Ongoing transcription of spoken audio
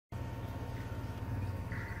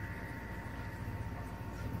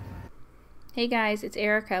Hey guys, it's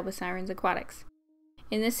Erica with Sirens Aquatics.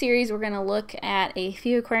 In this series, we're going to look at a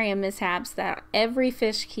few aquarium mishaps that every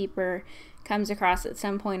fish keeper comes across at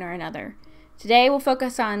some point or another. Today, we'll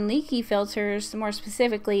focus on leaky filters, more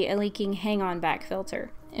specifically a leaking hang-on back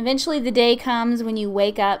filter. Eventually, the day comes when you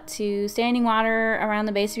wake up to standing water around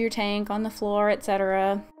the base of your tank, on the floor,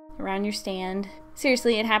 etc., around your stand.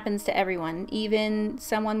 Seriously, it happens to everyone, even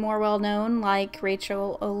someone more well-known like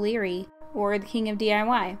Rachel O'Leary or the king of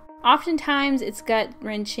DIY. Oftentimes, it's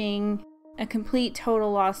gut-wrenching, a complete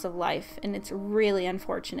total loss of life, and it's really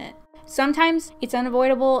unfortunate. Sometimes it's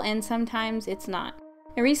unavoidable, and sometimes it's not.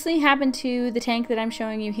 It recently happened to the tank that I'm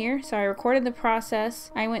showing you here, so I recorded the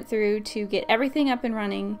process I went through to get everything up and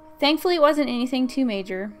running. Thankfully, it wasn't anything too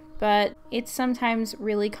major, but it's sometimes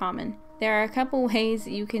really common. There are a couple ways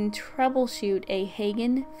you can troubleshoot a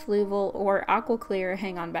Hagen, Fluval, or AquaClear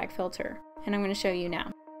hang-on back filter, and I'm going to show you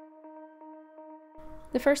now.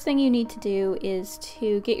 The first thing you need to do is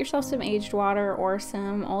to get yourself some aged water or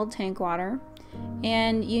some old tank water,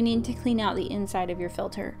 and you need to clean out the inside of your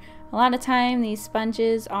filter. A lot of time these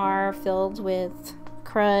sponges are filled with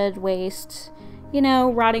crud, waste,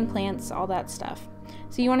 rotting plants, all that stuff.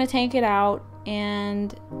 So you want to take it out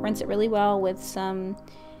and rinse it really well with some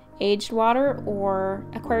aged water or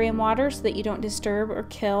aquarium water so that you don't disturb or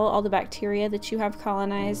kill all the bacteria that you have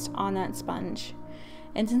colonized on that sponge.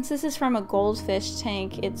 And since this is from a goldfish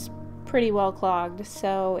tank, it's pretty well clogged,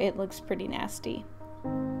 so it looks pretty nasty.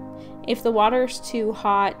 If the water's too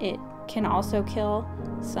hot, it can also kill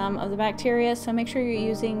some of the bacteria, so make sure you're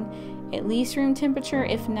using at least room temperature,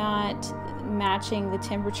 if not matching the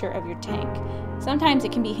temperature of your tank. Sometimes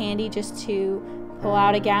it can be handy just to pull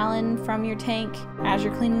out a gallon from your tank as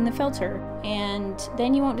you're cleaning the filter, and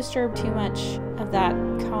then you won't disturb too much of that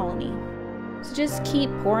colony. So just keep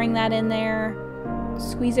pouring that in there.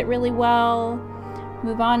 Squeeze it really well.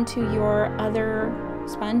 Move on to your other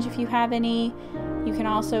sponge if you have any. You can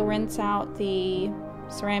also rinse out the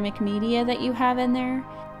ceramic media that you have in there,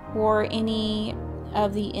 or any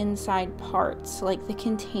of the inside parts like the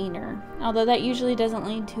container, although that usually doesn't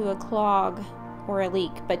lead to a clog or a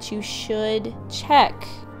leak, but you should check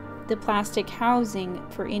the plastic housing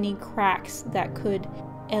for any cracks that could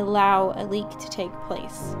allow a leak to take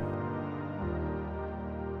place.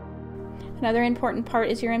 Another important part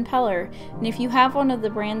is your impeller, and if you have one of the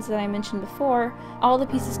brands that I mentioned before, all the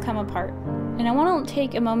pieces come apart. And I want to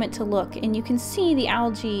take a moment to look, and you can see the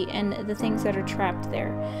algae and the things that are trapped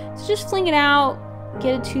there. So just fling it out,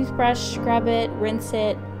 get a toothbrush, scrub it, rinse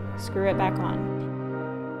it, screw it back on.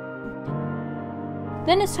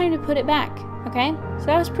 Then it's time to put it back, okay? So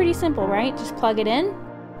that was pretty simple, right? Just plug it in,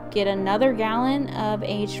 get another gallon of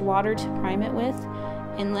aged water to prime it with,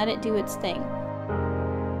 and let it do its thing.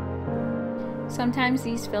 Sometimes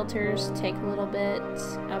these filters take a little bit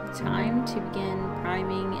of time to begin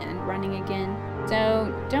priming and running again, so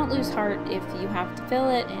don't lose heart if you have to fill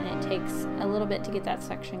it and it takes a little bit to get that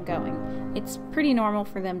section going. It's pretty normal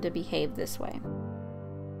for them to behave this way.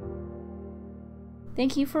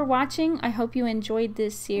 Thank you for watching. I hope you enjoyed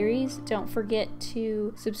this series. Don't forget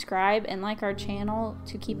to subscribe and like our channel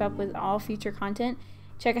to keep up with all future content.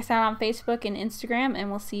 Check us out on Facebook and Instagram, and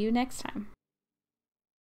we'll see you next time.